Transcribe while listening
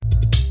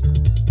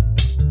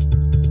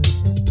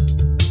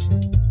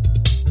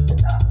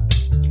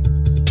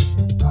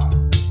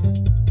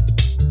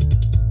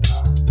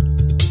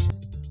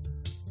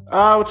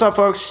What's up,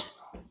 folks?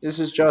 This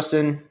is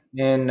Justin,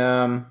 and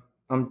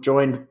I'm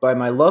joined by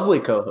my lovely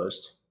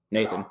co-host,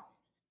 Nathan.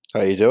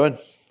 How you doing?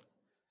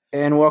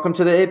 And welcome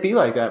to the It Be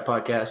Like That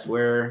podcast,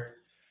 where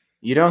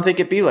you don't think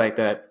it be like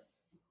that.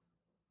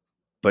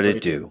 But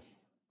it do.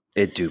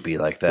 It do be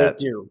like It that.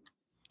 do.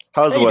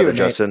 How's How the you weather, doing,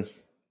 Nate? Justin?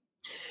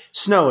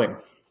 Snowing.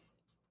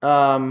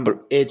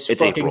 It's it's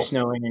fucking April.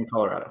 snowing in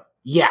Colorado.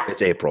 Yeah.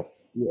 It's April.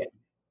 Yeah.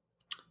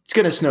 It's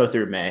going to snow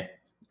through May.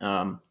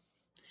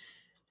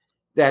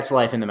 That's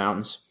life in the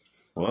mountains.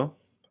 Well,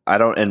 I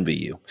don't envy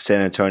you. San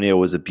Antonio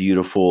was a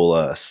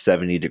beautiful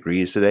 70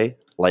 degrees today.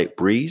 Light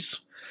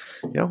breeze.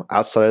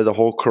 Outside of the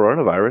whole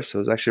coronavirus, it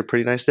was actually a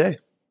pretty nice day.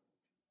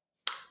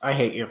 I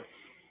hate you.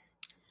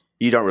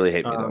 You don't really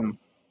hate me, though.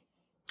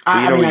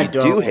 I mean, what I you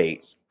don't. do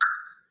hate?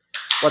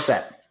 What's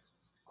that?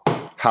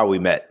 How we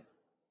met.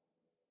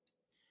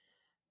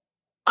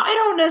 I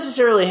don't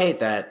necessarily hate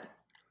that.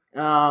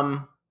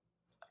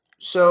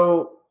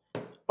 So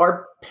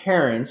our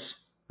parents,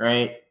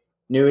 right,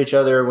 knew each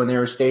other when they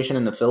were stationed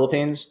in the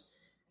Philippines,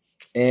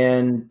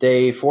 and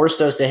they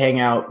forced us to hang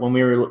out when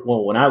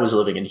when I was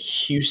living in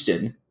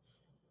Houston.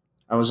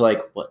 I was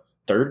like, what,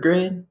 third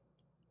grade?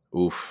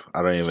 Oof,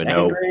 I don't even Second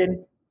know. grade?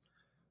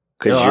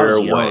 Because No, I was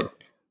you're young. what?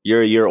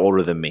 You're a year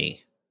older than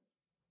me.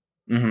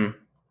 Mm-hmm.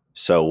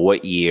 So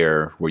what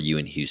year were you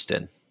in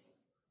Houston?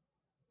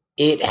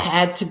 It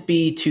had to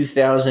be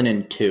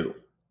 2002.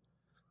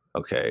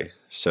 Okay,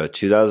 so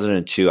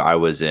 2002, I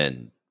was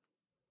in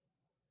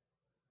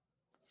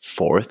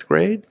fourth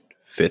grade,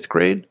 fifth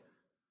grade.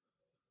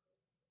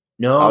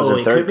 No, I was in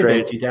it third couldn't have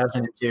grade. been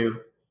 2002.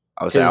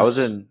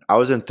 I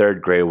was in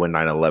third grade when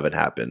 9/11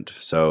 happened.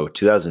 So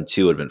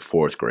 2002 would have been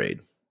fourth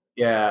grade.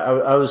 Yeah,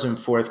 I was in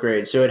fourth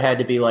grade, so it had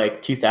to be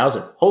like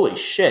 2000. Holy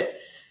shit.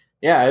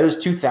 Yeah, it was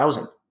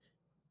 2000.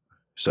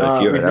 So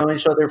if you're We've known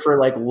each other for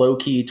like low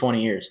key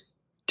 20 years.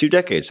 2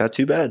 decades, not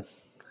too bad.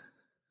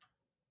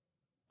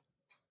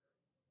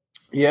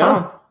 Yeah,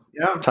 Huh.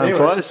 yeah. Time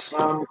flies.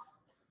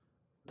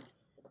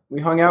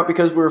 We hung out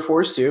because we were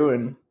forced to,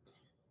 and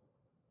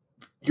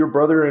your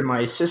brother and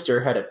my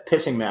sister had a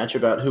pissing match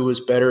about who was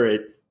better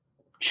at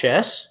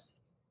chess.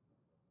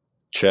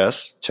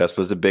 Chess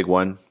was the big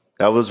one.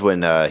 That was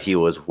when he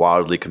was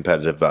wildly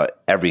competitive about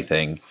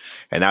everything,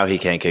 and now he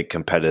can't get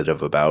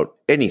competitive about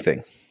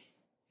anything.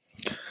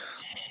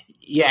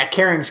 Yeah,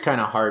 carrying's kind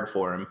of hard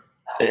for him.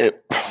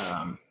 It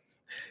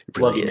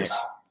really love is.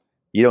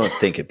 you, You don't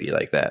think it'd be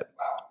like that,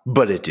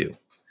 but it do.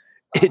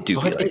 It do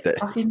be but like it that.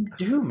 fucking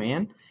do,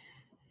 man.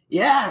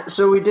 Yeah,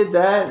 so we did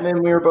that, and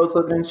then we were both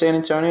living in San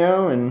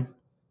Antonio, and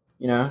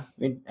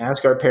we'd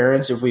ask our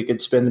parents if we could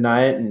spend the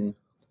night and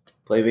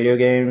play video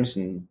games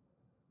and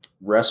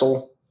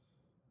wrestle,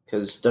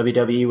 because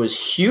WWE was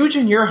huge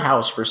in your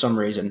house for some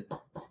reason.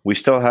 We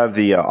still have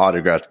the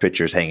autographed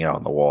pictures hanging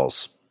on the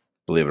walls,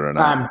 believe it or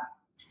not. I'm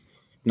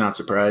not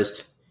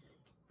surprised.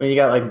 When you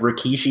got like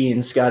Rikishi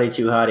and Scotty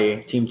Too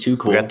Hottie, Team Too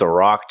Cool. We got The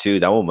Rock, too.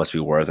 That one must be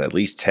worth at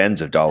least tens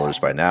of dollars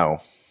by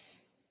now.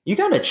 You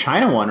got a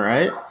China one,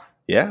 right?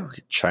 Yeah,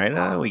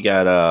 China. We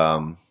got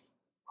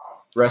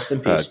Rest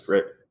in peace,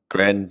 Rip.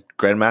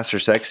 Grandmaster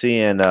Sexy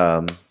and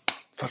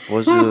what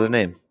was his other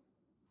name?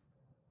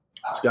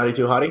 Scotty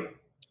Too Hottie.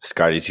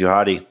 Scotty Too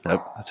Hottie.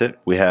 Yep, that's it.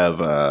 We have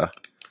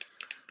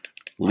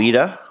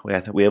Lita. We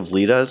have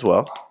Lita as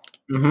well.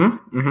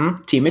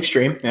 Team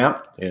Extreme. Yeah.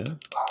 Yeah.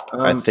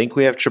 I think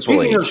we have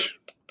Triple H.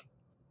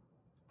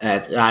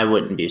 I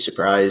wouldn't be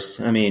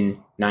surprised. I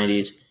mean,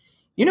 90s.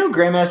 You know,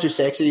 Grandmaster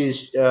Sexy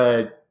is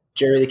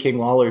Jerry the King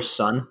Lawler's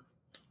son.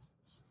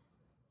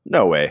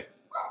 No way.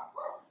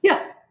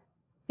 Yeah.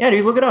 Yeah,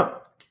 dude, look it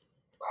up.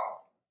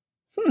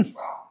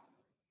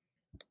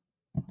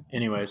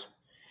 Anyways.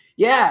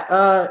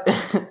 Yeah,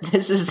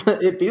 this is the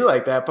It Be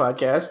Like That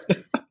podcast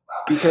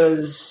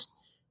because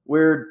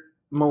we're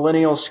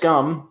millennial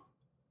scum,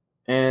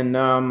 and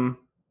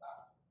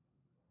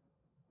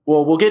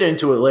we'll get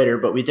into it later,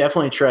 but we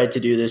definitely tried to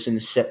do this in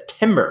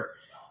September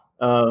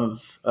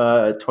of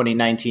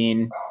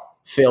 2019.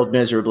 Failed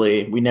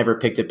miserably. We never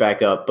picked it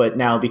back up, but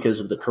now because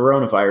of the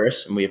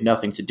coronavirus and we have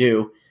nothing to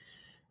do,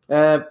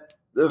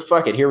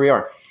 fuck it, here we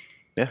are.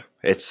 Yeah,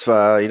 it's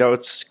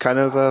it's kind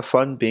of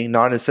fun being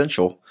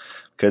non-essential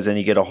because then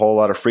you get a whole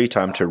lot of free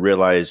time to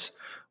realize,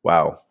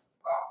 wow,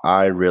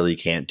 I really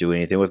can't do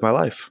anything with my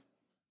life.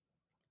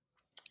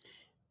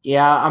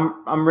 Yeah,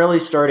 I'm really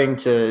starting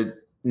to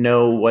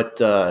know what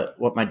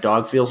my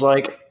dog feels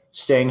like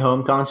staying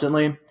home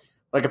constantly.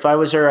 Like if I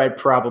was her, I'd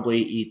probably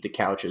eat the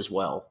couch as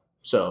well.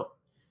 So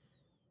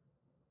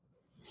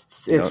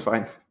it's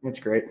fine.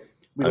 It's great.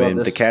 We love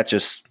this.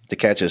 The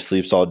cat just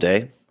sleeps all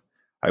day.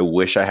 I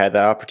wish I had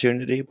that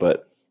opportunity,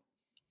 but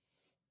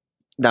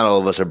not all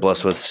of us are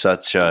blessed with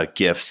such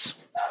gifts.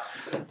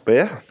 But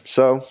yeah,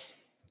 so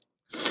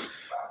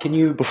can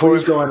you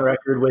please go on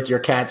record with your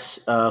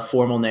cat's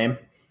formal name?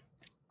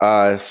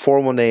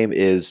 Formal name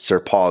is Sir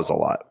Paws a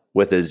lot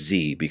with a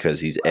Z because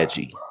he's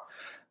edgy,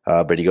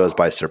 but he goes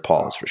by Sir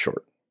Paws for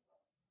short.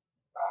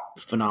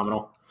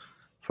 Phenomenal.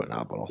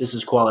 Phenomenal. This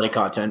is quality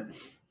content.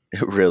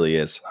 It really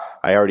is.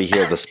 I already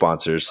hear the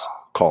sponsors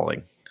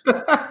calling.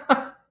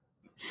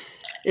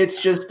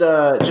 It's just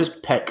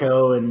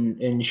Petco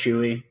and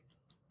Chewy.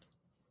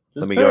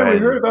 Let Just, me go hey, we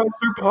ahead heard and about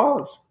Sir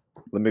Paws.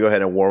 let me go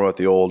ahead and warm up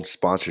the old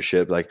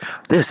sponsorship. Like,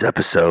 this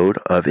episode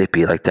of It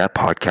Be Like That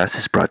podcast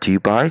is brought to you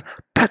by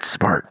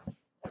PetSmart.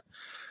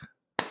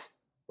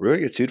 We're gonna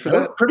get sued for That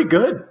was that. pretty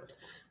good.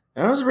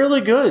 That was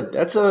really good.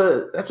 That's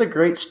a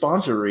great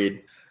sponsor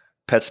read.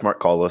 PetSmart,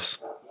 call us.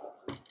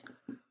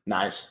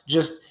 Nice.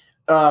 Just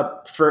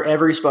for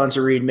every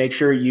sponsor read, make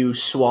sure you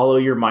swallow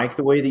your mic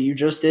the way that you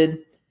just did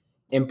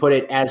and put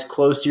it as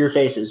close to your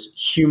face as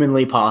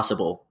humanly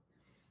possible.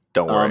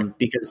 Don't worry.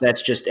 Because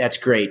that's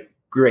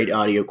great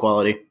audio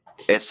quality.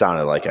 It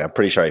sounded like it. I'm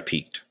pretty sure I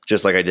peaked,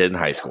 just like I did in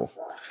high school.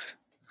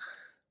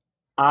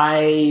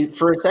 I,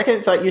 for a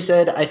second, thought you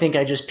said, I think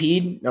I just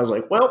peed. And I was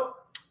like, well,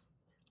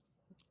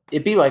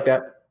 it'd be like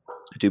that.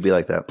 It do be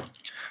like that.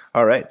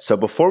 All right. So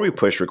before we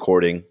push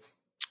recording,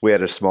 we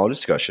had a small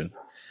discussion,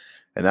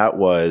 and that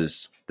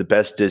was the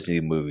best Disney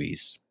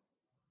movies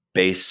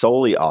based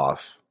solely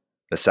off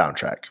the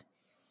soundtrack.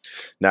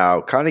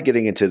 Now, kind of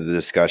getting into the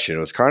discussion, it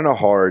was kind of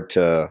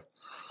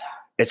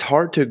it's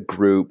hard to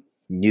group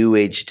new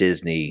age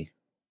Disney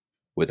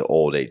with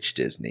old age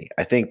Disney.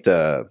 I think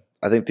the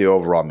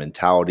overall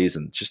mentalities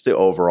and just the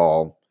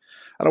overall,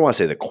 I don't want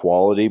to say the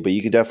quality, but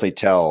you can definitely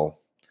tell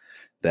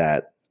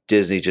that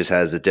Disney just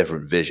has a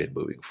different vision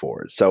moving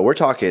forward. So we're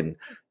talking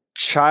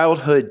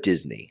childhood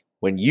Disney.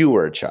 When you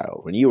were a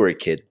child, when you were a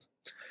kid,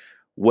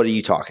 what are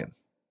you talking?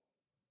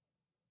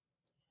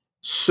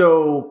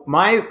 So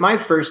my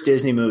first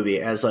Disney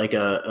movie as like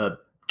a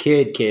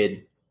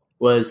kid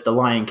was The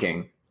Lion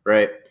King,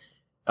 right?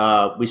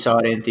 We saw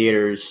it in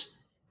theaters.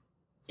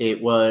 It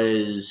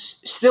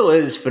still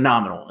is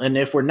phenomenal. And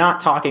if we're not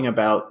talking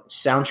about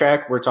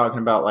soundtrack, we're talking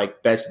about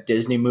like best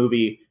Disney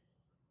movie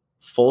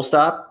full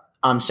stop.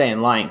 I'm saying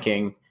Lion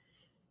King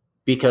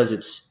because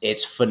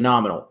it's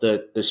phenomenal.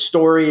 The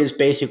story is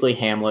basically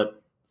Hamlet.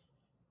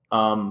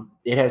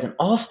 It has an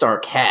all-star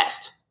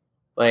cast.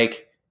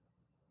 Like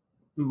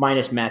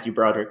minus Matthew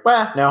Broderick.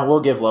 Well, no,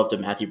 we'll give love to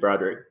Matthew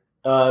Broderick.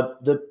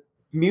 The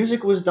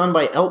music was done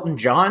by Elton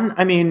John.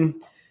 I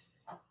mean,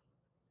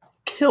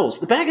 kills.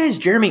 The bad guy is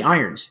Jeremy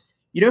Irons.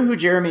 You know who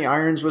Jeremy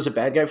Irons was a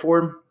bad guy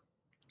for?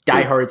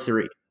 Die Hard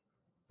 3.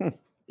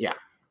 Yeah.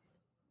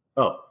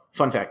 Oh,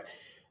 fun fact.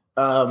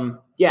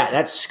 Yeah,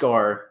 that's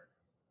Scar.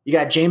 You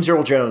got James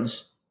Earl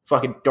Jones.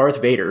 Fucking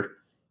Darth Vader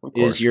Of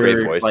course, is great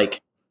your voice. like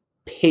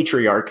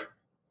patriarch.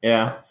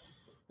 Yeah.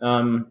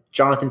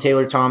 Jonathan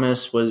Taylor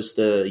Thomas was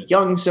the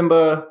young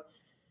Simba.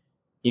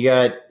 You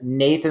got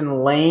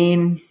Nathan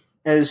Lane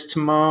as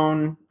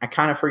Timon. I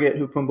kind of forget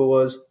who Pumbaa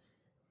was,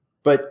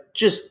 but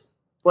just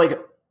like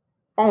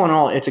all in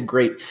all, it's a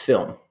great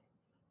film.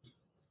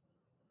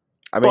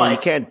 I mean,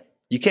 But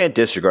you can't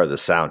disregard the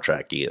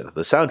soundtrack either.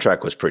 The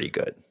soundtrack was pretty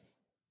good.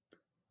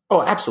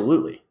 oh,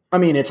 absolutely. I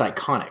mean, it's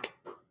iconic.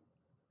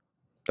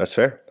 That's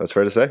fair. That's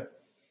fair to say.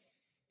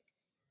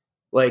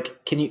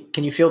 Like, can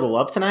you feel the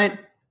love tonight?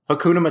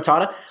 Hakuna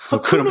Matata?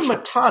 Hakuna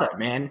Matata,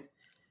 man.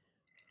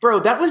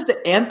 Bro, that was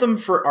the anthem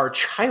for our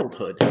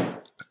childhood.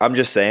 I'm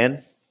just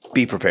saying,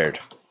 be prepared.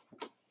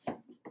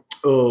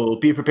 Oh,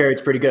 Be Prepared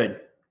is pretty good.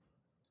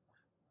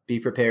 Be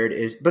Prepared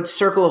is, but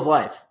Circle of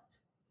Life.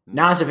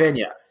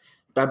 Nazavenya.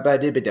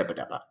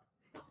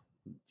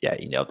 Yeah,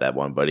 you nailed that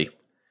one, buddy.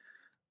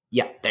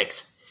 Yeah,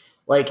 thanks.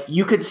 Like,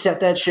 you could set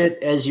that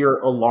shit as your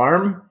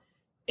alarm,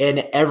 and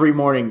every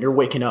morning you're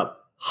waking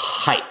up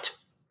hyped.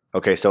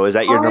 Okay, so is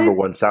that your number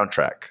one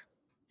soundtrack?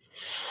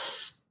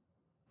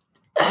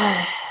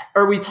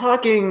 Are we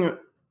talking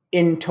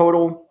in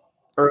total,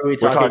 or are we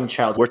talking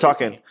childhood? We're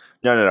talking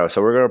no.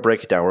 So we're going to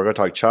break it down. We're going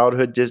to talk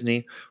childhood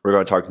Disney. We're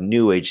going to talk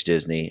new age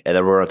Disney, and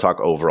then we're going to talk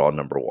overall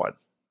number one.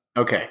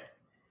 Okay.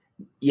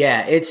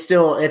 Yeah, it's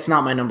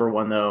not my number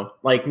one though.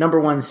 Like number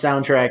one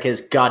soundtrack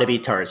has got to be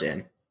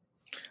Tarzan.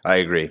 I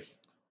agree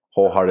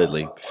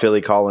wholeheartedly.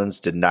 Philly Collins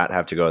did not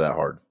have to go that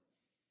hard,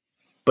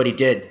 but he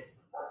did.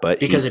 But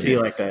because it'd be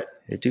like that.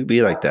 It do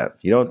be like that.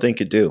 You don't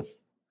think it do?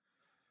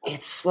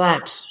 It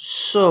slaps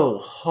so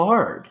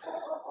hard.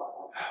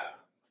 I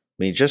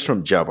mean, just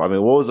from jump. I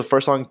mean, what was the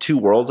first song? Two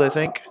Worlds, I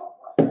think.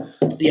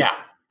 Yeah.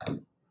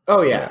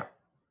 Oh yeah.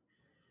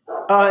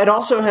 It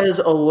also has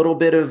a little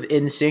bit of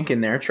NSYNC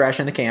in there. Trash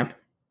in the Camp.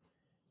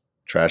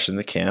 Trash in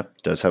the Camp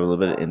does have a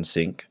little bit of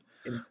NSYNC.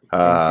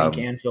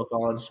 NSYNC and Phil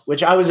Collins,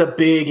 which I was a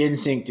big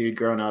NSYNC dude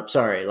growing up.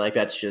 Sorry, like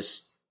that's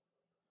just.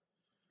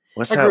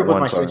 What's I that grew up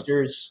one with my song?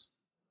 sisters.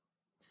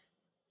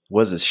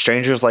 Was it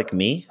Strangers Like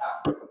Me?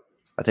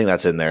 I think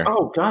that's in there.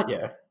 Oh God,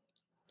 yeah.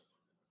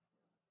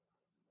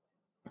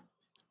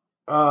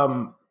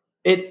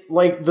 It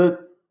like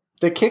the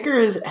kicker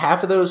is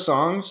half of those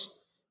songs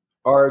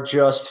are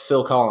just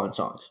Phil Collins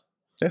songs.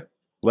 Yeah,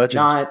 legend.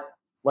 Not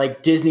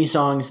like Disney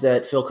songs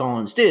that Phil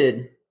Collins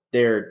did.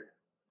 They're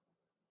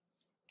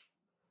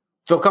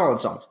Phil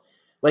Collins songs.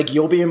 Like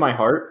You'll Be in My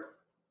Heart,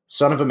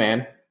 Son of a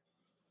Man,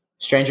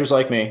 Strangers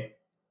Like Me.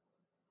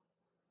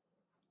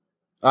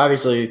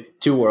 Obviously,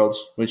 Two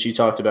Worlds, which you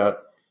talked about.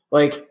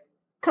 Like,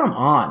 come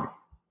on.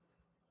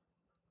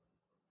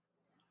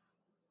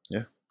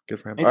 Yeah. Good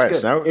for him. All It's right,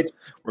 so good. now It's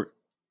we're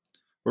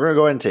we're gonna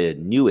go into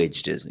New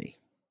Age Disney.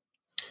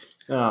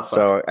 oh fuck.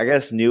 So I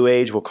guess New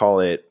Age, we'll call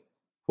it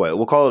what?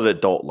 We'll call it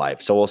adult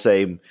life. So we'll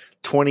say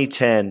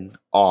 2010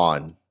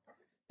 on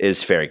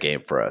is fair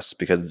game for us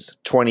because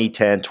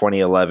 2010,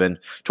 2011,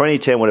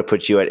 2010 would have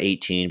put you at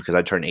 18 because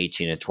I turned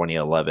 18 in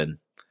 2011.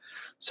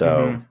 So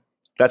Mm-hmm.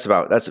 that's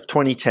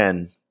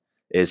 2010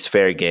 is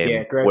fair Yeah,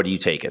 game. Greg. What are you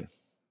taking?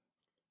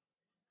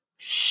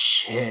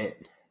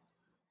 Shit.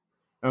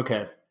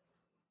 Okay.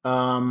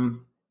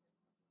 Um,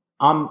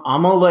 I'm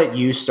gonna let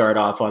you start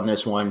off on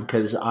this one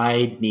because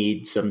I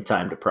need some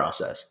time to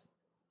process.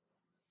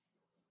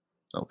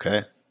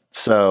 Okay.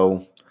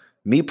 So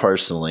me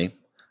personally,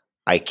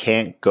 I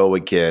can't go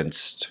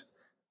against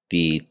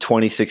the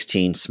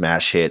 2016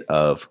 smash hit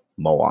of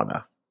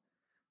Moana.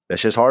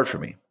 That's just hard for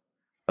me.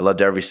 I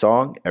loved every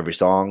song. Every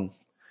song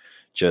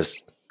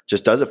just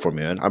does it for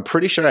me, man. I'm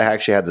pretty sure I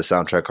actually had the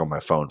soundtrack on my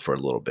phone for a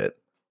little bit.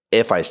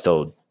 If I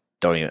still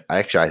don't even,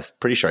 I'm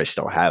pretty sure I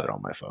still have it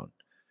on my phone.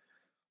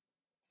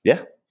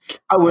 Yeah,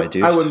 I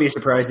do. I wouldn't be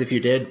surprised if you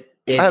did.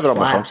 I It have it on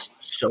my phone. slaps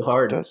so It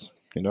hard. does,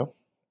 you know.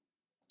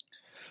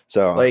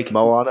 So Like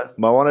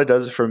Moana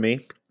does it for me.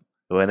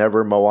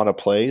 Whenever Moana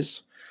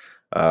plays,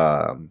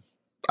 um,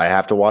 I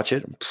have to watch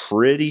it. I'm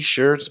pretty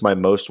sure it's my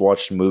most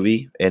watched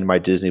movie in my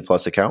Disney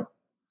Plus account.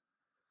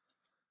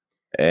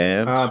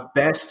 And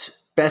best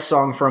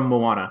song from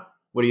Moana.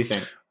 What do you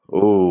think?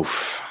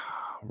 oof,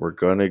 we're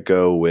gonna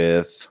go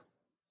with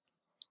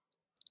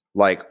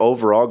like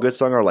overall good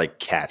song or like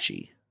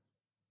catchy.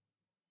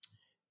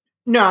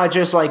 No,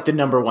 just like the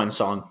number one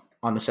song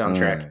on the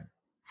soundtrack.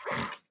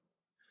 Mm.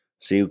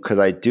 See, because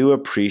I do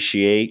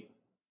appreciate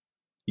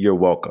You're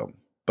Welcome,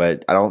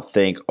 but I don't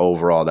think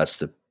overall that's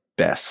the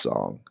best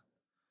song.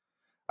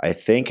 I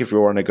think if you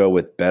want to go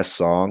with best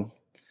song,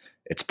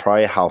 it's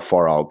probably How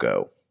Far I'll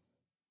Go.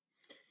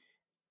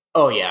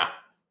 Oh yeah,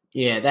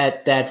 yeah.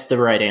 That's the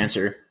right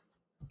answer.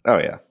 Oh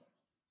yeah,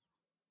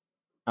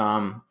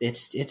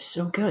 It's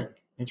so good.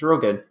 It's real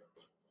good.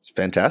 it's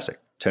fantastic.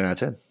 10 out of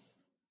 10.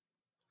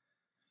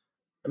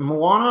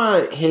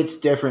 Moana hits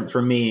different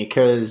for me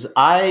because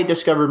I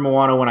discovered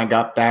Moana when I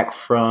got back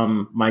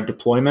from my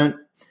deployment.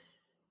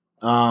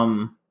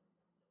 Um,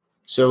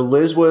 so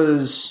Liz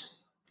was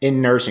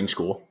in nursing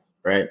school,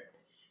 right?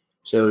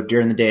 So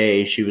during the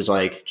day, she was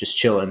like just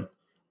chilling.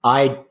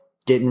 I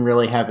didn't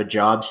really have a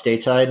job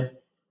stateside.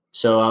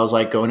 So I was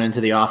like going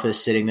into the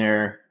office, sitting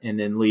there, and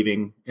then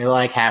leaving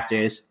like half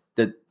days.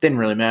 That didn't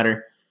really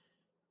matter.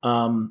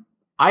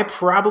 I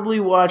probably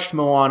watched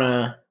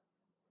Moana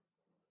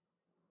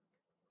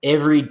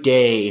every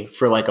day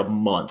for like a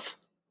month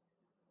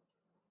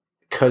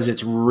because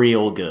it's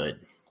real good.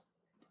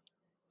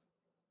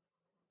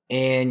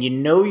 And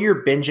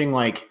you're binging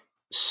like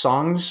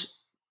songs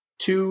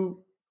too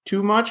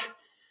much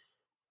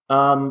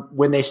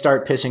when they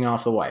start pissing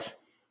off the wife.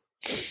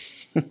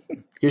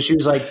 Because she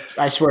was like,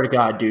 I swear to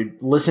God,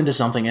 dude, listen to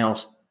something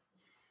else.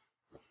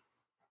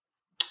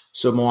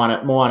 So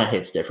Moana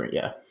hits different,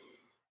 yeah.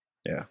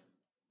 Yeah.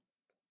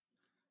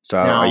 So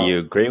are you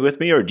Now agreeing with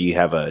me, or do you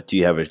have a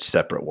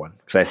separate one?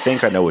 Because I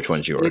think I know which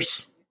one's yours.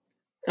 it's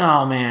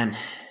oh man.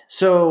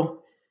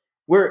 So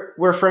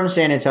we're from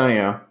San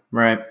Antonio,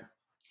 right?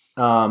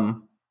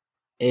 Um,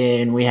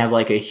 and we have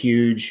like a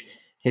huge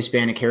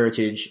Hispanic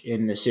heritage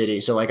in the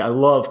city. So like I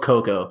love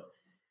Coco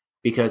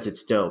because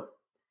it's dope.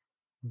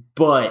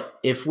 But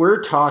if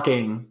we're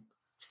talking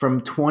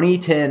from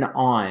 2010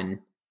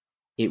 on,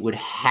 it would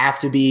have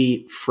to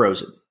be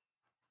Frozen.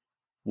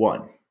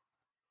 One,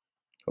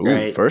 Ooh,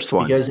 right? first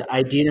one. Because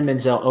Idina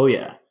Menzel, oh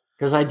yeah.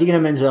 Because Idina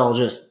Menzel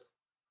just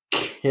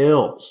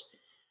kills.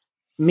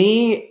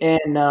 Me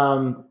and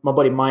my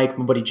buddy Mike,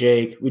 my buddy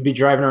Jake, we'd be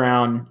driving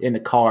around in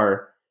the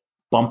car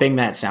bumping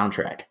that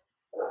soundtrack.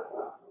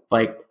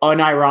 Like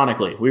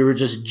unironically, we were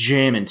just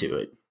jamming to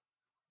it.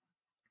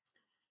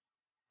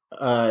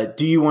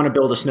 Do you want to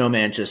build a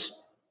snowman?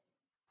 Just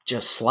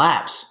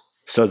slaps.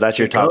 So that's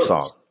your It top goes.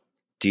 song.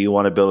 Do you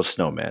want to build a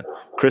snowman?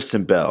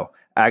 Kristen Bell,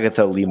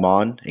 Agatha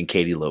Limon, and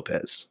Katie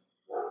Lopez.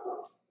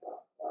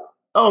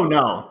 Oh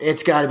no,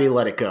 it's got to be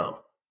 "Let It Go,"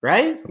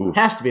 right? Ooh.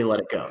 Has to be "Let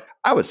It Go."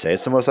 I would say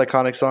it's the most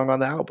iconic song on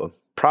the album.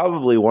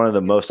 Probably one of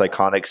the most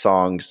iconic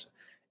songs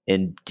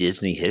in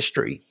Disney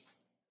history.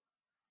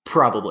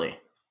 Probably.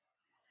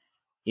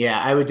 Yeah,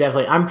 I would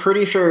definitely. I'm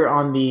pretty sure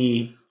on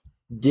the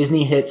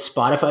Disney Hit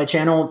Spotify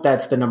channel,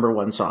 that's the number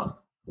one song.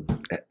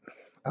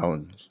 Oh,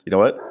 you know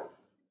what?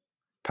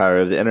 Power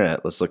of the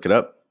internet. Let's look it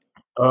up.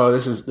 Oh,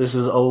 this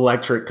is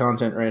electric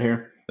content right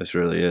here. This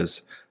really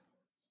is.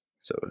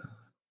 So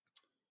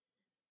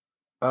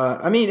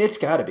I mean, it's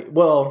got to be.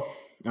 Well,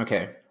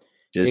 okay.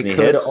 Disney It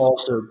could hits.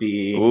 also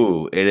be.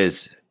 Ooh, it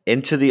is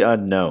Into the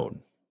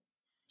Unknown.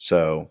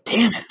 So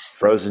Damn it.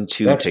 Frozen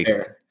 2 That's takes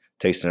fair.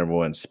 the number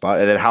one spot.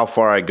 And then How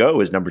Far I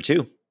Go is number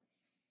 2.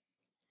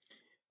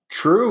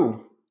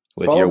 True.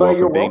 With Followed Your by Welcome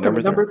Your being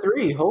Welcome number at 3. number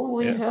 3.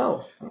 Holy Yeah.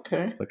 hell.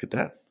 Okay. Look at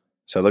that.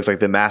 So it looks like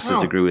the masses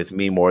Wow. agree with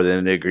me more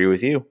than they agree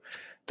with you.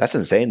 That's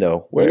insane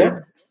though. Yeah.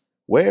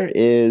 Where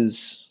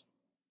is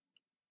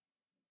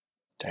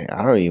dang,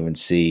 I don't even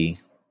see.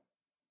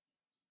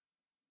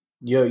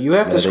 Yo, you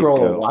have to Let It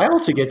scroll a Go. while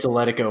to get to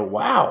Let It Go.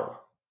 Wow.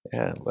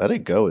 Yeah, Let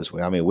It Go is.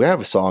 I mean, we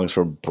have songs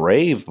from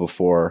Brave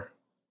before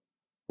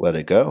Let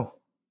It Go.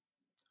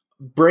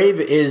 Brave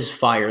is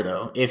fire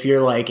though. If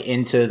you're like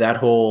into that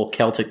whole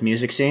Celtic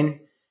music scene.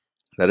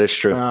 That is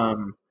true.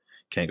 Um,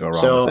 Can't go wrong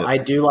with so it. I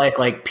do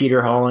like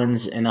Peter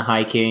Hollins and the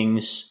High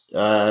Kings,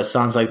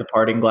 songs like The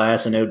Parting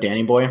Glass and Oh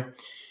Danny Boy.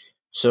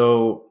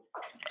 So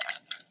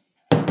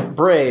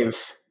Brave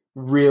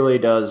really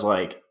does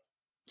like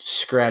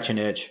scratch an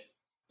itch.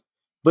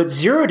 But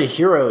Zero to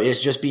Hero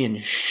is just being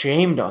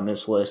shamed on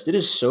this list. It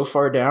is so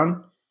far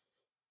down.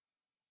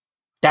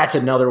 That's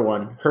another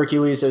one.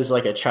 Hercules is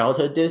like a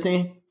childhood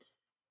Disney.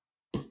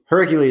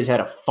 Hercules had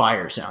a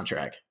fire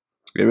soundtrack.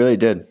 It really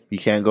did. You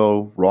can't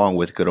go wrong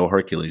with good old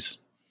Hercules.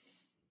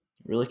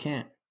 Really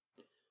can't.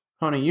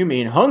 Honey, you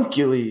mean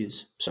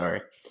Huncules.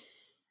 Sorry.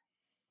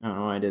 I don't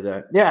know why I did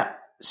that. Yeah.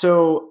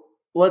 So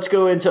let's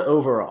go into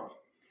overall.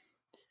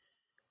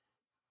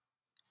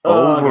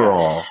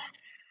 Oh,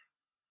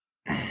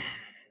 God.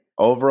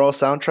 Overall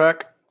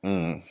soundtrack?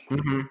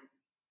 Mm-hmm.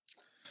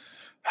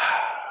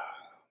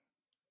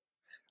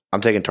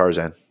 I'm taking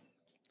Tarzan.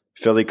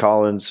 Philly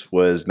Collins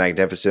was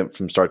magnificent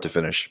from start to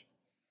finish.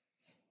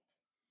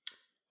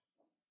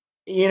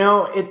 You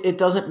know, it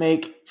doesn't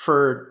make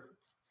for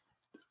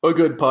a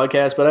good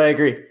podcast, but I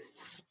agree.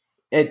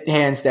 It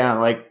hands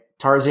down, like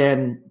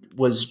Tarzan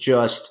was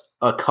just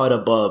a cut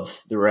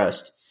above the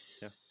rest.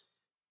 Yeah.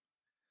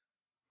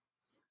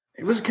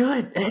 It was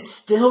good. It's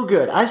still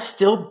good. I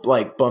still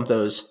like bump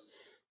those.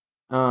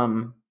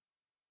 Even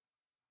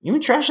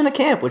Trash in the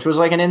Camp, which was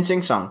like an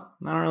NSYNC song.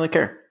 I don't really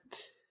care.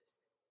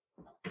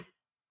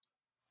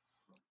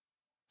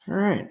 All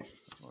right.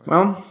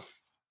 Well,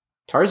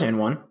 Tarzan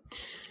won.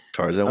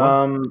 Tarzan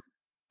won.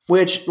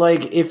 Which,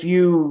 like, if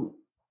you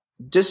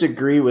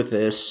disagree with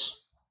this,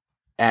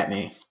 at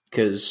me,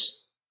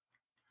 because,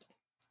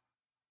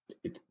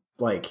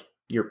 like,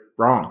 you're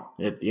wrong.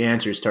 The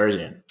answer is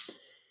Tarzan.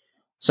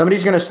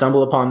 Somebody's going to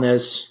stumble upon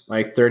this,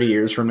 like, 30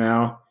 years from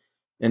now,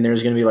 and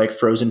there's going to be, like,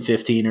 Frozen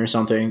 15 or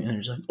something, and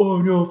there's like,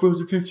 oh, no,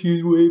 Frozen 15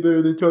 is way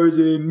better than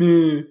Tarzan.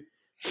 Meh.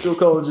 Phil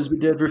Collins has been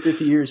dead for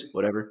 50 years.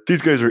 Whatever.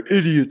 These guys are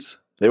idiots.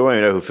 They won't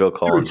even know who Phil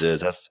Collins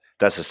is. That's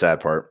the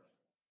sad part.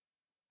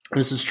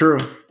 This is true.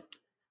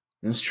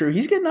 It's true.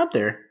 He's getting up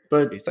there,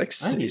 but He's like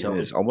I think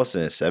he's almost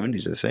in his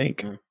 70s, I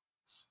think.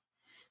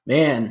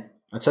 Man,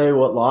 I tell you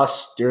what,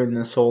 lost during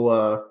this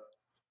whole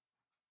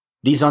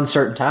these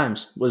uncertain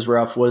times was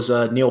rough. Was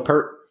Neil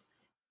Peart?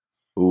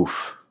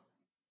 Oof.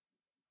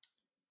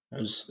 That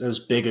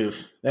was big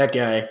oof. That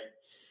guy.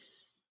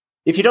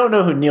 If you don't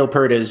know who Neil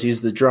Peart is,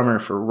 he's the drummer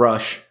for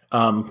Rush.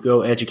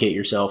 Go educate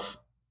yourself,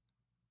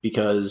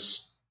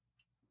 because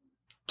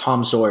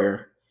Tom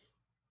Sawyer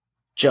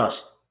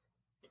just.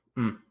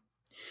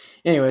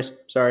 Anyways,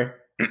 sorry.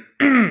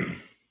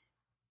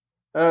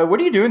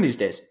 What are you doing these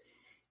days?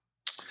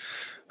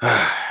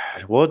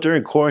 Well,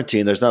 during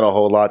quarantine, there's not a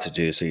whole lot to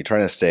do. So I'm just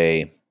trying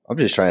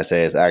to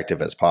stay as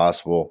active as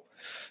possible.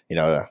 You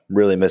know, I'm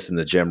really missing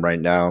the gym right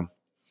now.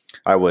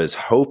 I was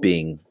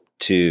hoping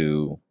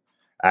to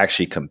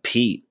actually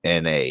compete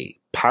in a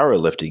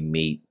powerlifting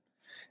meet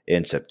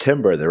in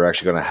September. They're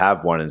actually going to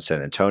have one in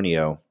San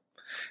Antonio.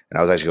 And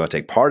I was actually going to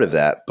take part of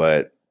that.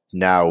 But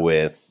now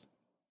with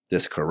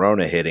this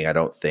Corona hitting, I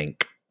don't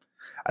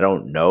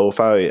know if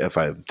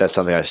that's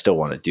something I still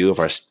want to do,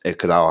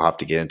 because I'll have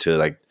to get into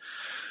like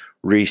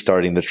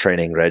restarting the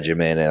training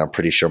regimen, and I'm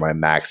pretty sure my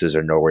maxes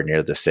are nowhere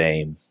near the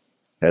same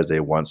as they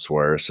once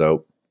were.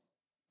 So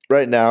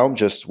right now I'm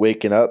just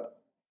waking up,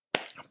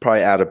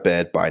 probably out of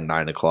bed by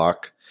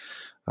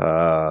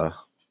 9:00.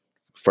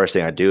 First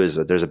thing I do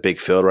is there's a big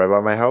field right by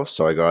my house,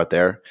 so I go out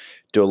there,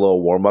 do a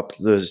little warm up.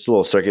 There's a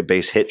little circuit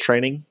based hit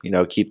training,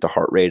 keep the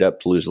heart rate up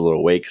to lose a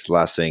little weight. Because the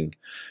last thing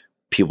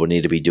people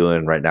need to be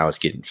doing right now is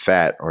getting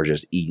fat, or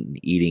just eating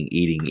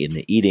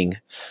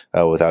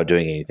without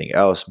doing anything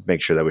else.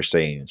 Make sure that we're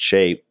staying in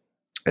shape.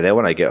 And then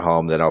when I get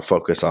home, then I'll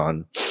focus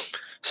on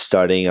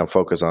studying. I'll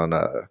focus on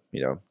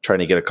trying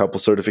to get a couple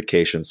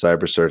certifications,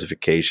 cyber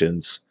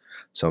certifications.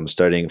 So I'm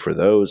studying for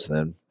those, and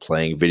then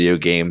playing video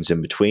games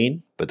in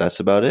between. But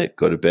that's about it.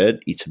 Go to bed,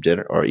 eat some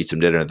dinner,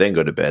 and then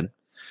go to bed.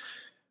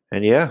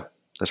 And yeah,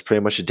 that's pretty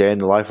much a day in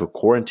the life of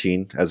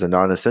quarantine as a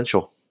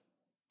non-essential.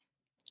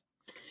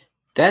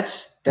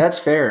 That's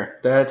fair.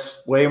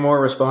 That's way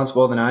more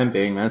responsible than I'm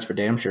being. That's for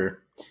damn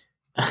sure.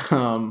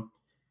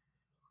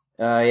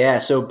 Yeah.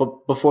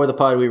 So before the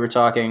pod, we were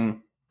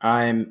talking.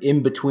 I'm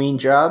in between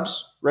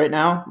jobs right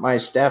now. My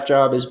staff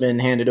job has been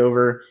handed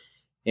over,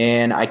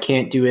 and I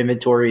can't do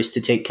inventories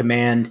to take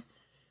command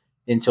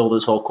until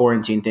this whole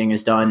quarantine thing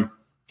is done.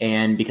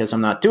 And because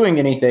I'm not doing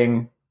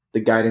anything, the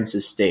guidance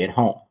is stay at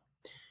home.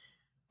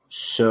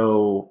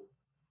 So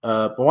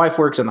my wife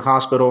works in the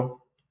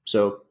hospital.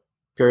 So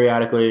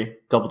periodically, a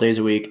couple days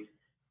a week,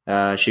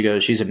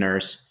 she's a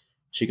nurse.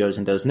 She goes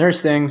and does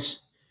nurse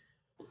things.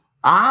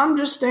 I'm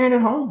just staying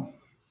at home.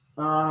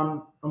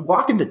 I'm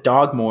walking the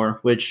dog more,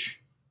 which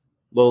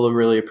Lola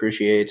really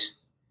appreciates.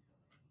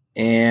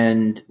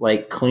 And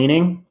like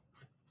cleaning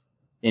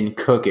and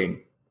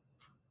cooking.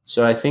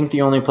 So I think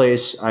the only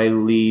place I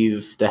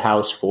leave the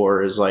house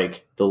for is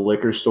like the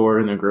liquor store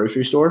and the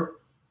grocery store.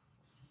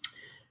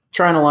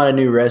 Trying a lot of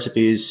new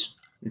recipes,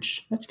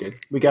 which that's good.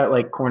 We got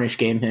like Cornish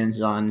game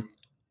hens on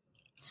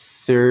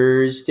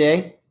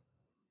Thursday.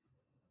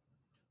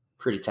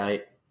 Pretty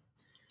tight.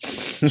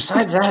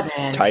 Besides that,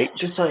 man, Tight.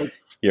 just like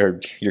Your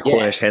yeah,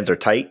 Cornish hens are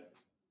tight.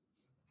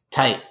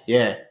 tight.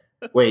 Yeah.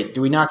 Wait,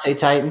 do we not say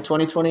tight in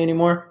 2020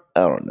 anymore? I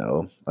don't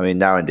know. I mean,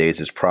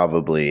 nowadays it's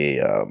probably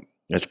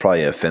It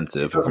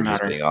offensive if we're doesn't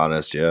just matter. being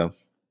honest. Yeah.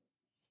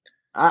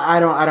 I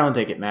don't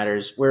think it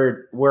matters.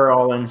 We're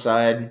all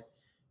inside.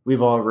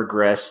 We've all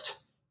regressed.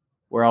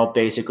 We're all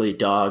basically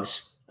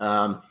dogs.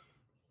 But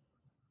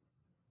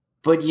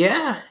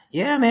yeah,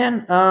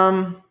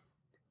 man.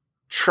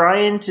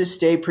 Trying to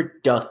stay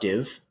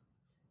productive.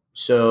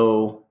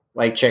 So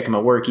like checking my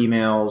work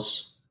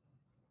emails,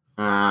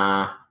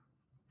 uh,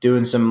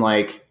 doing some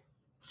like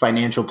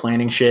financial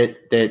planning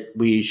shit that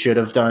we should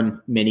have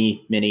done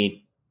many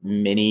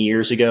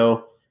years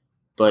ago,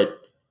 but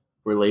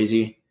we're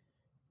lazy.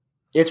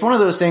 It's one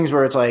of those things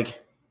where it's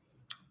like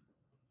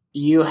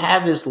you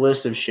have this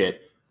list of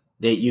shit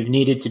that you've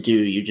needed to do,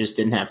 you just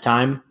didn't have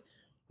time.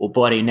 Well,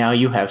 buddy, now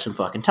you have some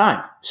fucking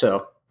time.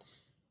 So,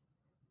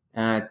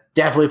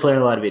 definitely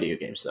playing a lot of video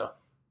games though,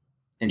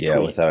 and Yeah,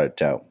 tweeting. without a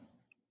doubt.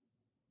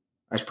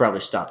 I should probably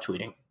stop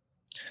tweeting.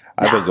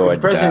 I've been Nah, if the going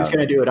president's down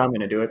going to do it, I'm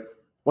going to do it.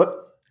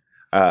 What?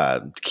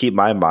 to keep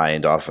my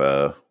mind off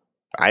of.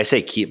 I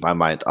say keep my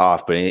mind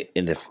off, but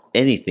if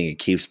anything, it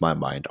keeps my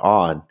mind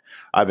on.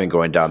 I've been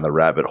going down the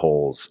rabbit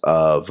holes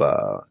of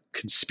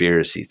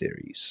conspiracy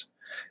theories,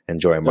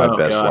 enjoying my Oh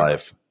best God.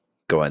 life,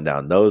 going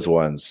down those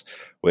ones,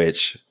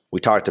 which we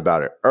talked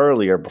about it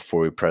earlier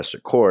before we pressed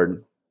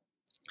record.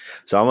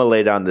 So I'm gonna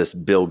lay down this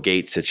Bill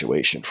Gates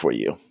situation for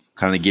you,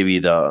 kind of give you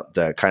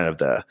the kind of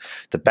the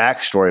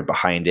backstory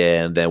behind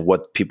it, and then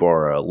what people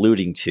are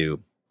alluding to,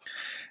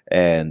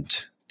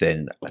 and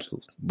then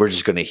we're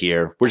just gonna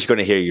hear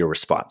your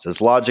response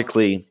as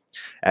logically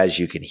as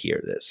you can hear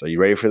this. Are you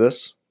ready for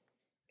this?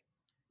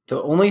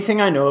 The only thing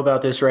I know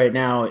about this right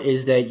now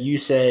is that you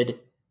said,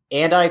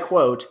 and I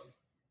quote,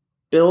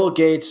 Bill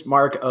Gates'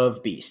 mark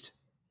of beast.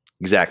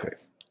 Exactly.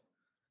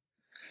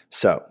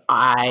 So,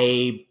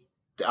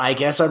 I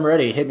guess I'm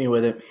ready. Hit me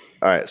with it.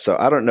 all right. So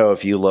I don't know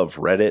if you love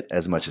Reddit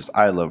as much as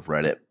I love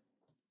Reddit,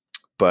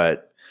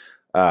 but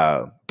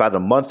about a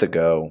month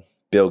ago,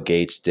 Bill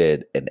Gates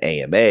did an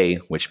AMA,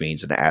 which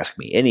means an Ask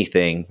Me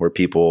Anything, where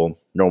people,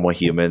 normal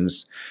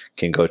humans,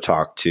 can go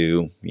talk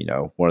to,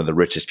 one of the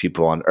richest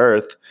people on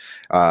earth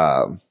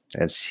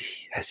and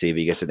see if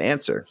he gets an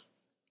answer.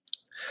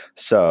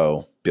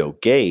 So Bill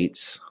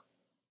Gates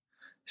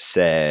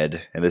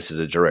said, and this is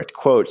a direct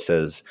quote,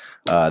 says,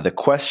 the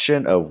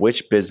question of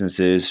which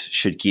businesses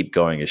should keep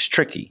going is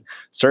tricky.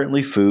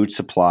 Certainly food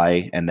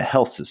supply and the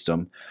health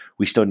system.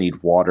 We still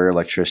need water,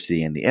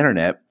 electricity, and the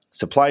internet.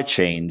 Supply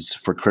chains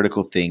for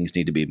critical things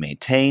need to be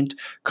maintained.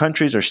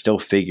 Countries are still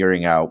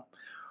figuring out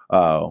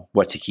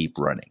what to keep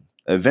running.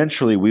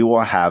 Eventually, we will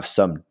have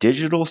some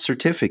digital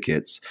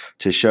certificates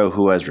to show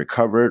who has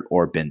recovered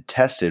or been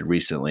tested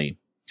recently,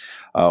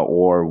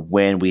 or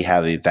when we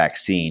have a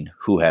vaccine,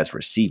 who has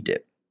received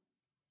it.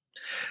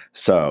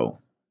 So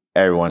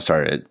everyone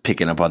started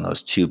picking up on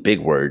those two big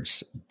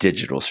words,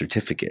 digital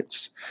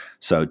certificates.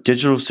 So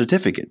digital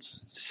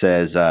certificates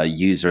says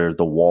user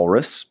the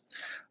walrus.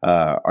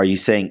 Are you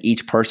saying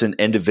each person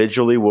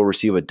individually will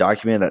receive a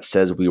document that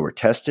says we were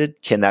tested?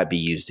 Can that be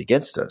used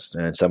against us?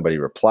 And then somebody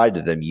replied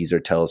to them, user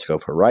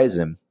Telescope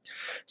Horizon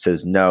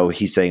says no.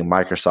 He's saying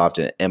Microsoft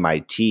and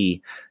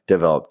MIT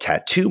developed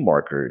tattoo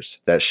markers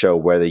that show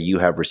whether you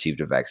have received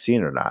a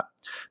vaccine or not.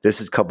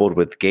 This is coupled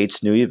with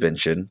Gates' new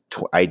invention,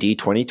 ID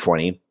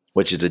 2020,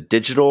 which is a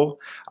digital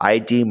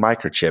ID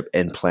microchip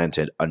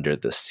implanted under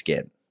the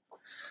skin.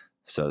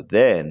 So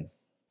then,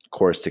 of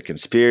course, the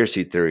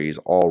conspiracy theories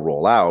all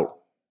roll out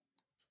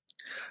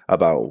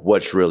about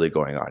what's really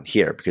going on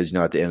here. Because,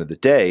 at the end of the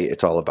day,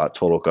 it's all about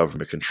total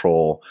government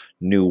control,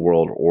 new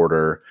world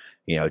order,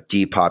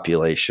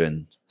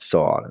 depopulation,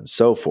 so on and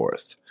so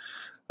forth.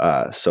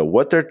 So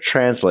what they're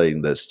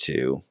translating this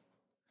to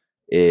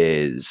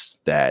is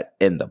that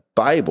in the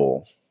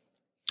Bible,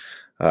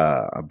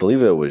 I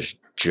believe it was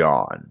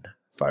John,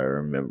 if I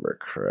remember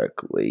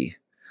correctly,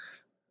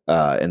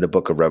 in the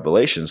book of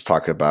Revelations,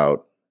 talk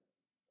about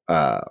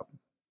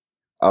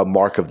a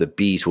mark of the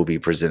beast will be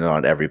presented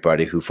on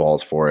everybody who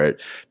falls for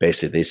it.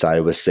 Basically, they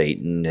sided with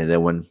Satan, and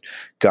then when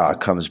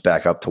God comes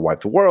back up to wipe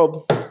the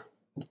world,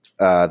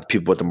 the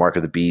people with the mark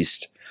of the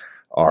beast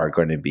are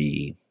going to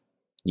be,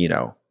 they're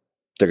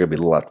going to be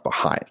left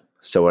behind.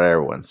 So what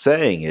everyone's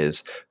saying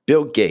is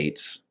Bill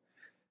Gates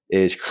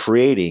is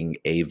creating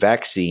a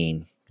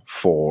vaccine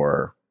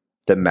for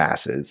the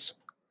masses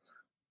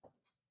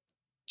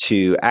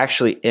to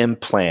actually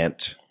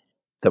implant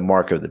the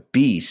mark of the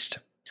beast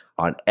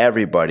on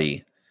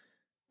everybody,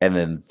 and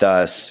then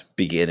thus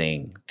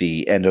beginning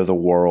the end of the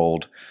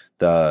world,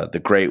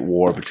 the great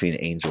war between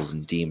angels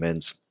and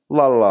demons,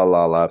 la la la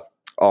la la,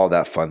 all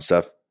that fun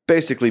stuff.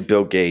 Basically,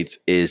 Bill Gates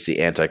is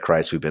the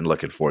Antichrist we've been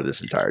looking for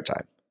this entire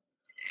time.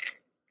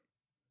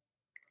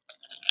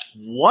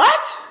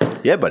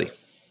 What? Yeah, buddy.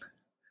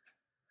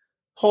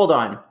 Hold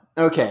on.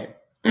 Okay.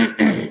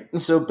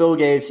 So Bill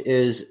Gates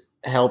is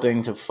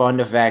helping to fund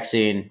a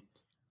vaccine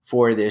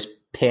for this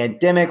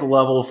pandemic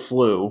level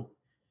flu,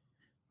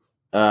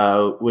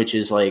 which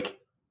is like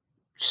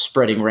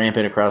spreading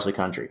rampant across the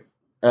country,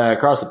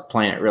 across the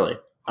planet, really.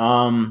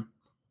 And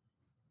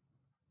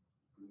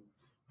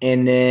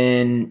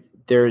then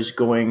there's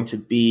going to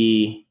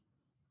be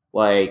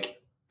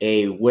like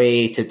a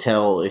way to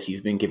tell if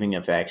you've been giving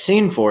a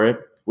vaccine for it,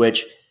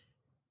 which,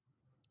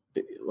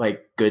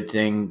 like, good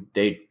thing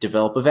they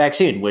develop a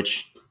vaccine,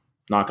 which,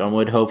 knock on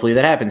wood, hopefully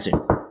that happens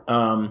soon.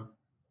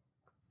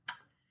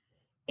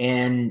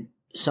 And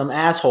some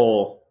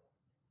asshole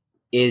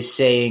is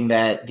saying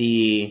that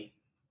the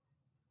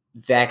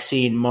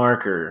vaccine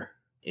marker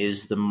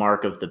is the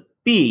mark of the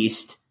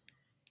beast.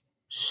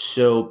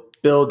 So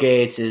Bill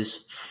Gates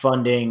is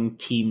funding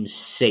Team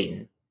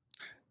Satan.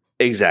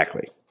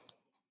 Exactly.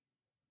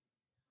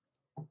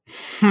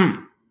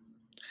 Hmm.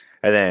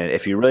 And then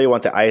if you really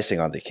want the icing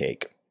on the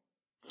cake,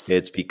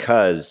 it's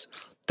because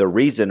the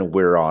reason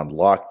we're on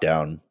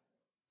lockdown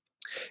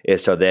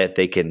is so that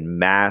they can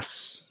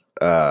mass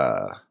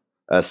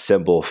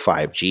assemble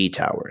 5G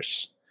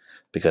towers.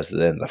 Because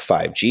then the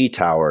 5G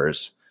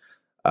towers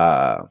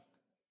are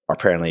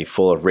apparently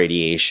full of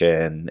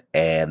radiation,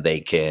 and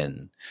they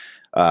can,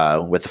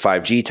 with the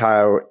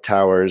 5G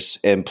towers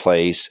in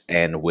place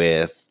and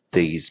with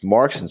these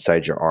marks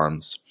inside your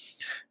arms,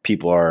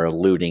 people are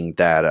alluding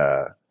that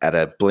at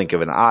a blink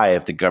of an eye,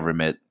 if the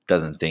government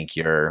doesn't think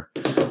you're,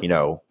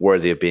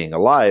 worthy of being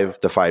alive,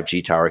 the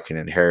 5G tower can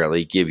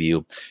inherently give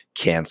you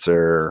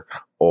cancer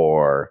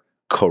or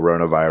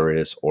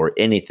coronavirus or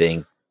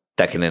anything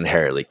that can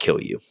inherently kill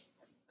you.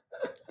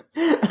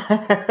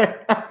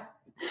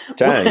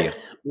 Telling you.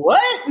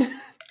 What?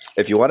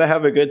 If you want to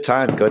have a good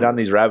time, go down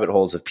these rabbit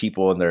holes of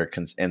people and their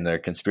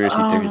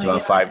conspiracy theories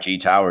about 5G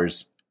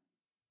towers.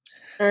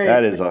 Right.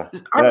 That is a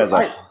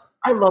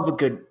I love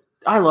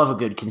a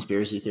good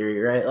conspiracy theory,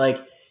 right?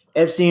 Like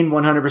Epstein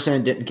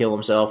 100% didn't kill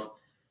himself.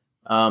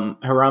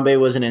 Harambe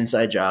was an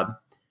inside job.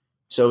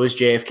 So was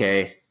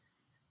JFK.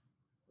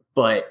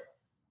 But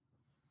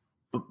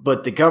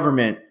the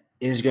government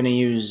is going to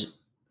use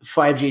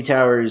 5G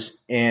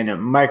towers and a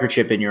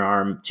microchip in your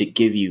arm to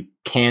give you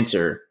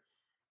cancer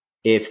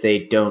if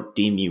they don't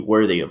deem you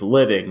worthy of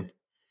living.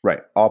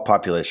 Right. All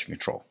population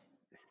control.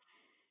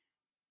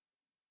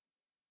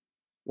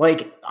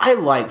 Like, I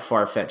like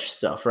far-fetched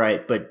stuff,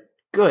 right? But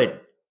good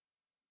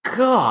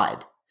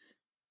God.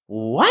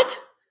 What?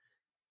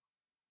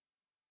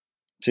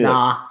 See,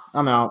 nah,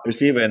 I'm out. I'm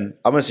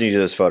gonna send you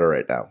this photo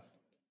right now.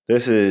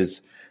 This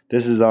is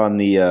on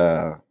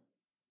the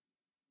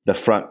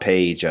front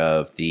page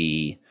of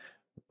the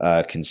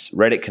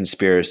Reddit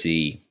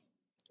conspiracy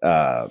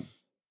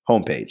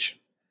homepage.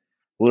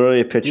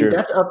 Literally a picture. Dude,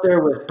 that's up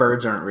there with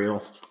birds aren't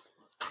real.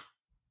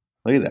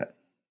 Look at that.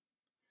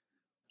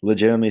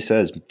 Legitimately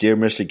says, "Dear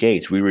Mr.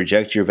 Gates, we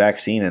reject your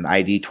vaccine and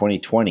ID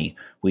 2020.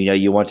 We know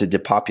you want to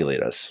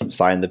depopulate us.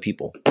 Sign the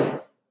people."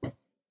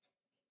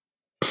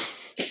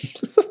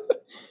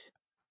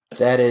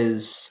 That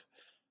is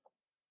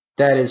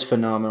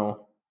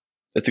phenomenal.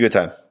 It's a good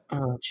time.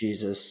 Oh,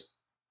 Jesus.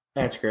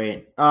 That's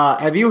great.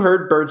 Have you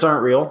heard birds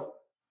aren't real?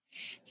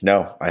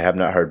 No, I have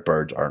not heard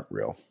birds aren't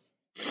real.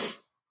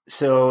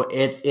 So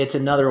it's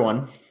another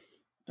one,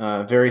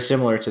 very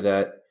similar to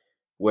that,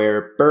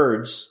 where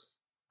birds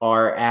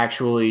are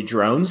actually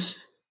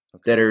drones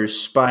that are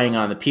spying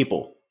on the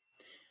people.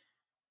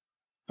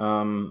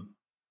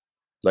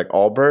 Like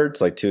all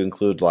birds, like to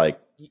include like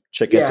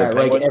chickens and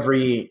penguins?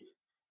 Like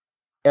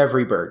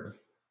every bird.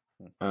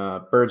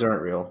 Birds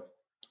aren't real.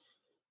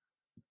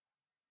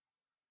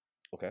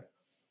 Okay.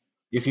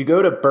 If you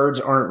go to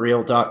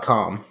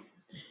birdsaren'treal.com,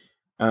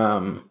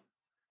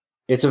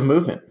 it's a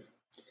movement.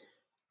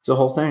 It's a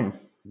whole thing.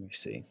 Let me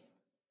see.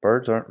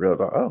 Birds aren't real.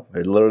 Oh,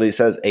 it literally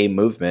says a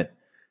movement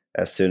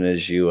as soon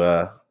as you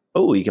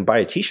you can buy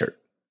a t-shirt.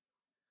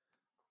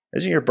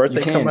 Isn't your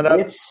birthday coming up?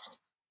 It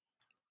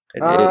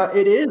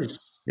is.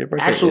 Your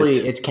birthday Actually,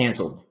 is. it's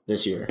canceled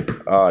this year.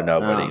 Oh no,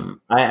 buddy.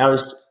 I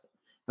was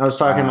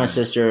talking to my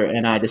sister,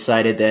 and I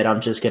decided that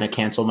I'm just going to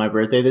cancel my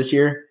birthday this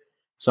year.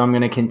 So I'm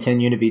going to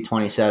continue to be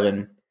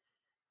 27.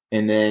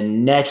 And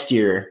then next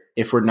year,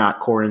 if we're not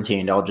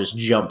quarantined, I'll just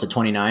jump to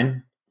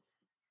 29.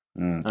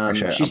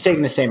 She's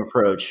taking the same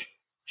approach.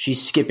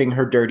 She's skipping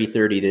her dirty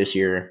 30 this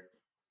year.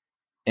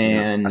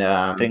 And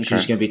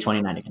she's going to be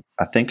 29 again.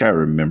 I think I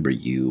remember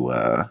you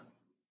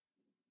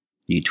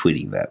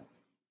tweeting that.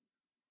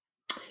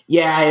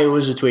 Yeah, it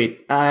was a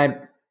tweet. I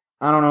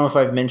don't know if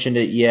I've mentioned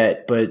it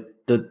yet, but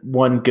the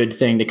one good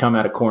thing to come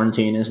out of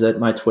quarantine is that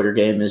my Twitter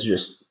game is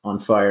just on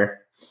fire.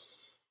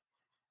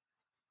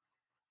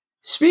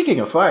 Speaking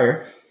of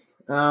fire,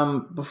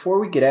 before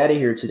we get out of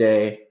here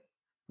today,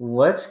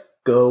 let's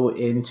go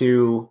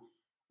into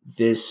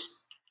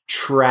this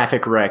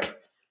traffic wreck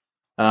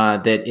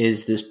that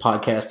is this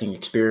podcasting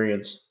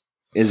experience.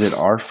 Is it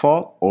our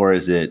fault or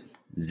is it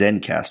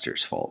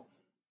Zencaster's fault?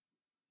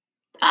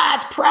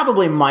 It's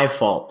probably my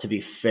fault, to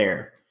be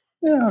fair.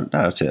 Yeah,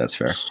 I would say that's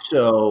fair.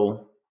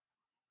 So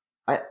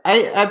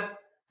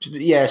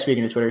yeah,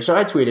 speaking of Twitter, so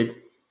I tweeted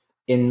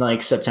in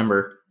like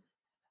September.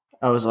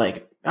 I was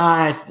like,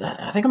 I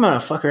think I'm gonna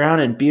fuck around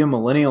and be a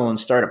millennial and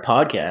start a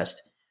podcast.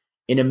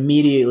 And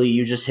immediately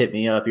you just hit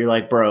me up. You're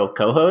like, bro,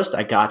 co-host,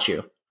 I got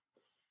you.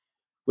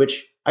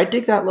 Which I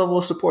dig that level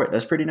of support.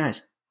 That's pretty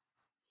nice.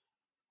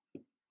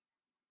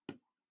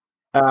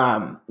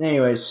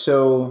 Anyways,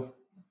 so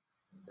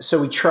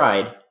we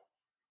tried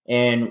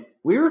and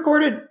we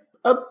recorded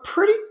a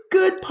pretty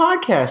good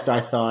podcast,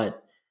 I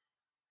thought.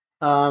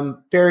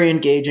 Very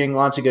engaging,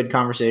 lots of good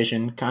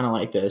conversation, kind of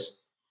like this.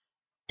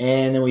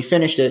 And then we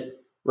finished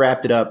it,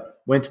 wrapped it up,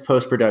 went to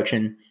post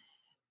production,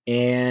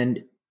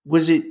 and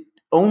was it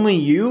only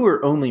you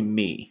or only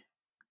me?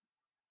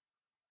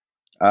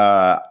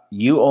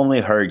 You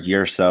only heard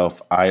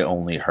yourself. I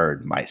only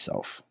heard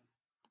myself.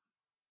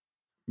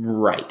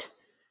 Right.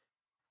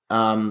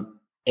 And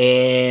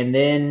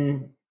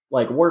then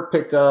like work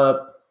picked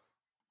up,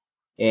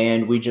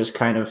 and we just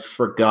kind of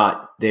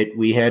forgot that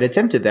we had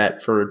attempted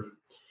that for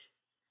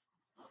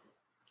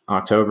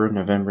October,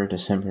 November,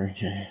 December,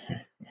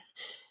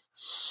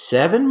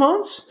 7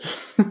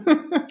 months.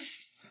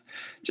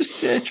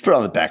 Just put it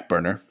on the back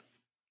burner.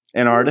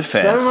 In our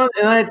 7 defense,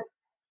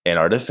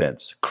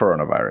 months,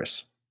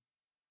 coronavirus.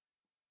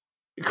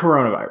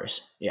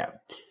 Coronavirus, yeah.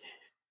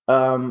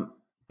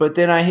 But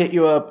then I hit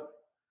you up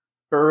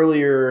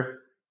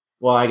earlier.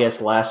 Well, I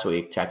guess last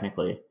week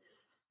technically,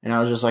 and I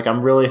was just like,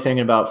 I'm really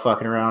thinking about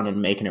fucking around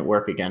and making it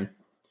work again.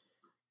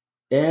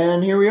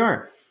 And here we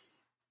are.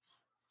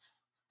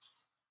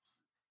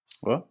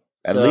 Well,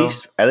 at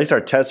least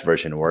our test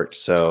version worked.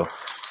 So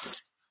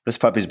this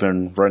puppy's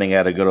been running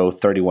at a good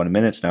old 31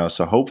 minutes now.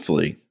 So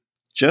hopefully,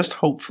 just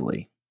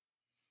hopefully,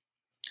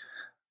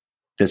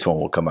 this one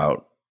will come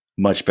out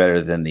much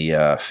better than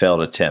the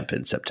failed attempt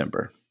in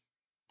September.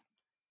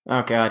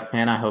 Oh God,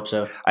 man, I hope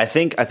so. I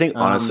think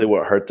honestly,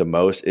 what hurt the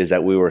most is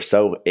that we were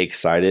so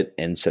excited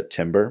in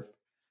September,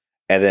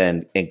 and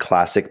then in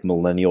classic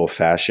millennial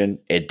fashion,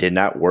 it did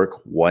not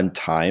work one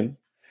time.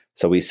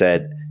 So we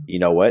said, you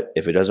know what?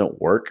 If it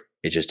doesn't work,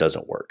 it just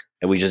doesn't work.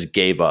 And we just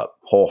gave up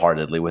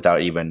wholeheartedly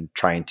without even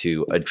trying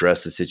to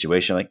address the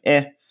situation. Like,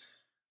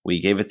 we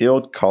gave it the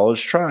old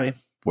college try.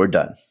 We're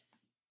done.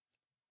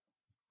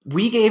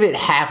 We gave it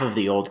half of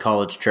the old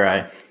college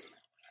try.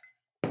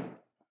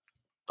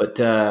 But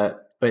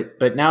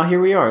now here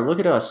we are. Look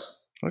at us.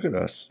 Look at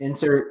us.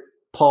 Insert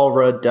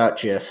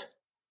paulrudd.gif.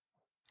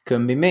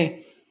 Couldn't be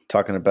me.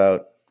 Talking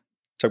about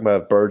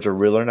if birds are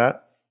real or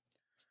not.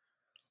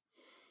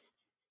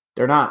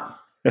 They're not,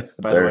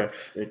 by the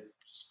way.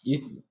 You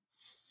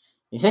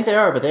think they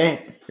are, but they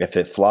ain't. If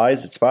it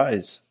flies, it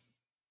spies.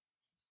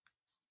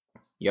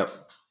 Yep.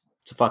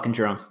 It's a fucking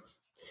drum.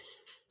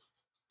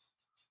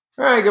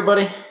 All right, good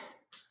buddy.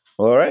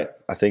 Well, all right.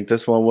 I think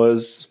this one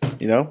was,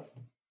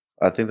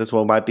 I think this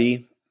one might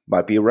be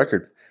a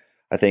record.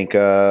 I think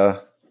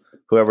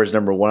whoever's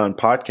number one on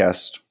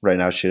podcast right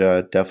now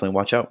should definitely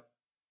watch out.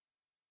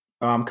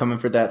 I'm coming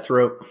for that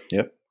throat.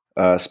 Yep.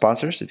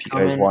 Sponsors, if you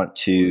guys want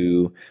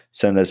to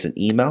send us an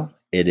email,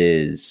 it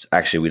is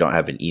actually, we don't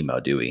have an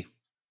email, do we?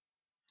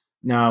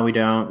 No, we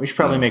don't. We should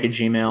probably make a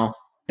Gmail.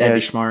 That'd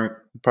be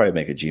smart. Probably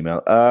make a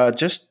Gmail.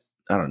 Just,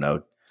 I don't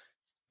know,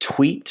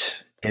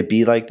 tweet it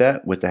be like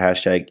that with the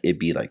hashtag it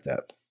be like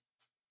that.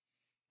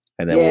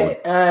 And then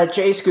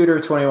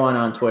JScooter21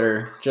 on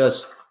Twitter.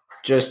 Just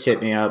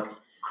hit me up.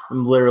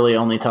 I'm literally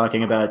only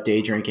talking about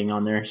day drinking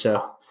on there,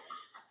 so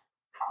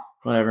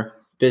whatever.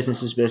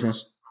 Business is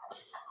business.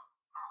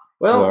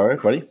 Well, all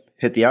right, buddy.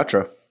 Hit the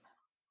outro.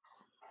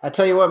 I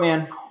tell you what,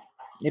 man.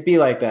 It be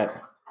like that.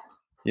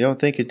 You don't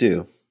think it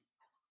do?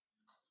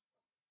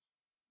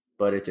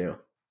 But it do.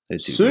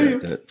 It do be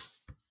like that.